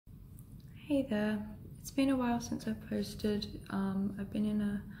Hey there, it's been a while since I've posted. I've been in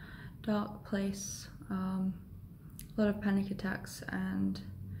a dark place, a lot of panic attacks and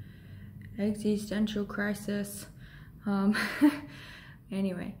existential crisis. Um,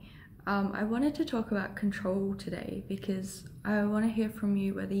 anyway, I wanted to talk about control today because I want to hear from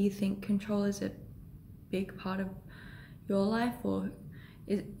you whether you think control is a big part of your life, or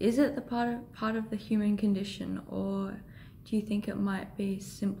is it the part of the human condition, or do you think it might be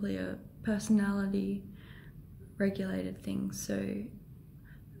simply a personality regulated thing? So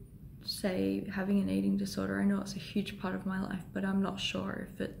say having an eating disorder, I know it's a huge part of my life, but I'm not sure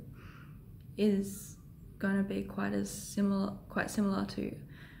if it is going to be quite similar to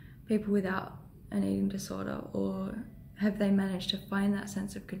people without an eating disorder, or have they managed to find that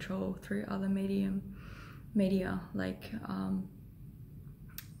sense of control through other media, like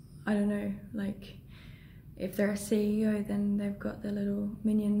I don't know, like if they're a CEO, then they've got their little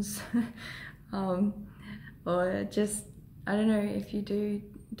minions, or just, I don't know, if you do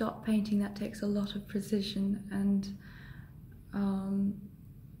dot painting, that takes a lot of precision, and I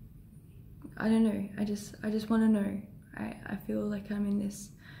don't know, I just want to know. I feel like I'm in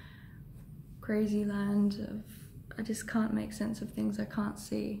this crazy land of, I just can't make sense of things I can't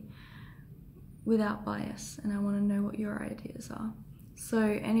see without bias, and I want to know what your ideas are. So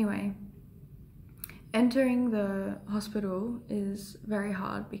anyway, entering the hospital is very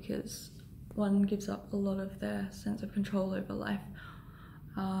hard because one gives up a lot of their sense of control over life.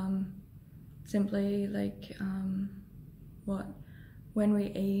 Simply like when we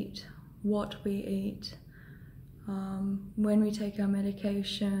eat, what we eat, when we take our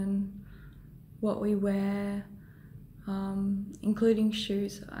medication, what we wear, including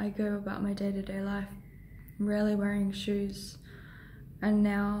shoes. I go about my day-to-day life rarely wearing shoes, and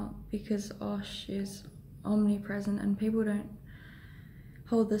now because OSH is omnipresent and people don't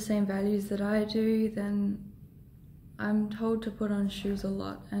hold the same values that I do, then I'm told to put on shoes a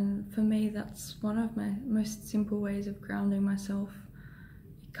lot, and for me that's one of my most simple ways of grounding myself.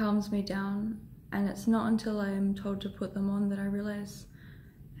 It calms me down, and it's not until I am told to put them on that I realize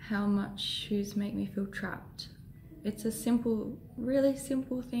how much shoes make me feel trapped. It's a simple, really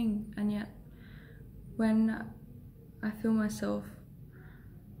simple thing, and yet when I feel myself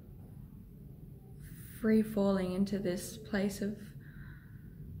free falling into this place of,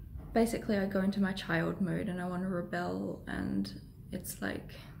 basically I go into my child mode and I want to rebel, and it's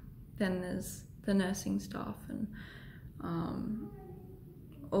like, then there's the nursing staff and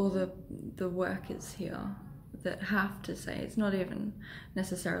all the workers here that have to say, it's not even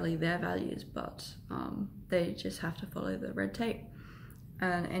necessarily their values, but they just have to follow the red tape.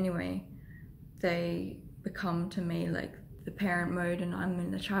 And anyway, they become to me like the parent mode, and I'm in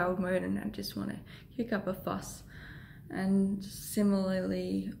the child mode, and I just want to kick up a fuss. And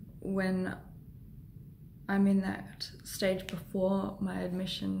similarly, when I'm in that stage before my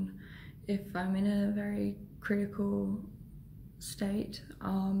admission, if I'm in a very critical state,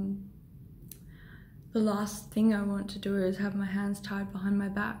 the last thing I want to do is have my hands tied behind my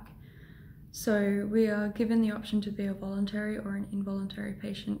back. So we are given the option to be a voluntary or an involuntary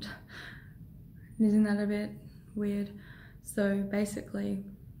patient. Isn't that a bit weird? So basically,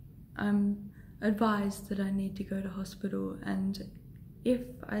 I'm advised that I need to go to hospital, and if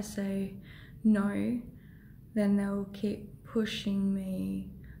I say no, then they'll keep pushing me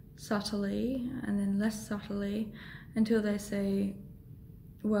subtly and then less subtly until they say,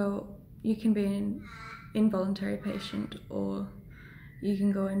 well, you can be an involuntary patient or you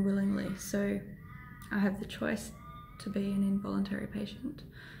can go in willingly. So I have the choice to be an involuntary patient.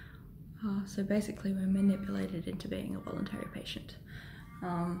 So basically we're manipulated into being a voluntary patient.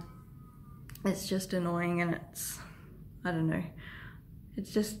 It's just annoying, and it's, I don't know,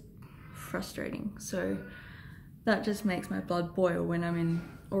 it's just frustrating. So that just makes my blood boil when I'm in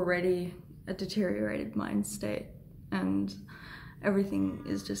already a deteriorated mind state, and everything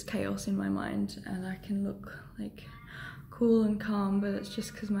is just chaos in my mind, and I can look like cool and calm, but it's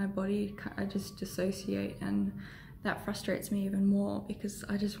just because my body, I just dissociate, and that frustrates me even more because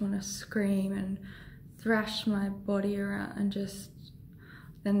I just want to scream and thrash my body around, and just,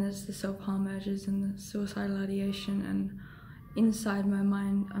 then there's the self-harm urges and the suicidal ideation, and inside my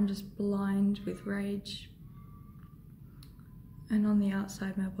mind I'm just blind with rage, and on the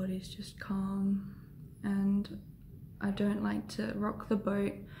outside my body's just calm, and I don't like to rock the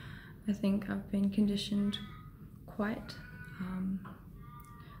boat. I think I've been conditioned quite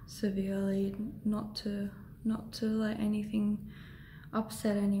severely not to let anything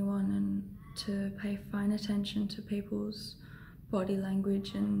upset anyone, and to pay fine attention to people's body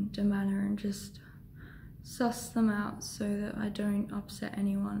language and demeanor, and just suss them out so that I don't upset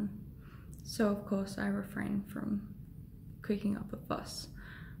anyone. So of course I refrain from cooking up a fuss,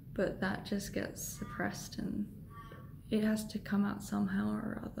 but that just gets suppressed and it has to come out somehow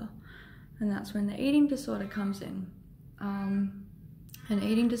or other. And that's when the eating disorder comes in. An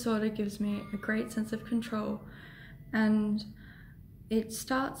eating disorder gives me a great sense of control, and it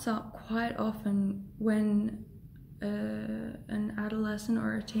starts up quite often when an adolescent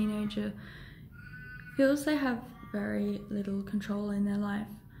or a teenager feels they have very little control in their life.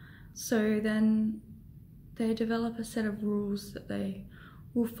 So then they develop a set of rules that they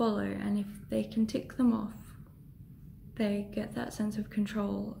will follow, and if they can tick them off, they get that sense of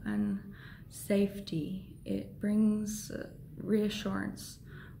control and safety. It brings reassurance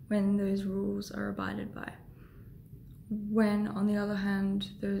when those rules are abided by. When, on the other hand,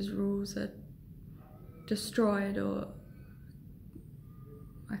 those rules are destroyed, or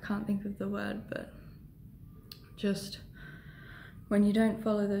I can't think of the word, but just when you don't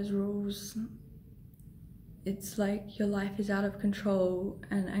follow those rules, it's like your life is out of control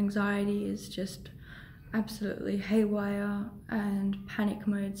and anxiety is just absolutely haywire and panic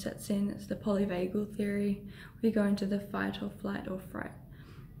mode sets in. It's the polyvagal theory. We go into the fight or flight or fright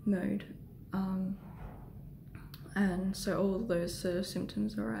mode. And so all of those sort of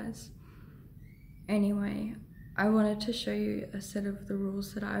symptoms arise. Anyway, I wanted to show you a set of the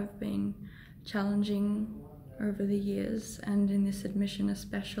rules that I've been challenging over the years, and in this admission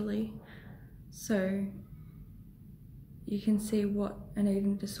especially, so you can see what an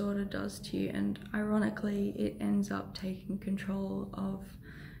eating disorder does to you. And ironically, it ends up taking control of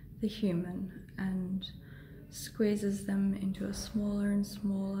the human and squeezes them into a smaller and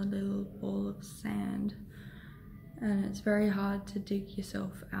smaller little ball of sand, and it's very hard to dig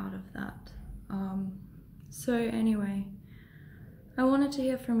yourself out of that. So anyway, I wanted to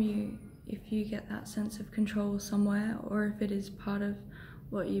hear from you if you get that sense of control somewhere, or if it is part of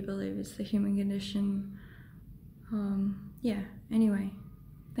what you believe is the human condition. Yeah, anyway,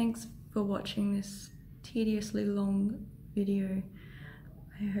 thanks for watching this tediously long video.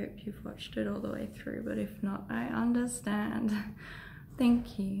 I hope you've watched it all the way through, but if not, I understand.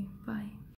 Thank you. Bye.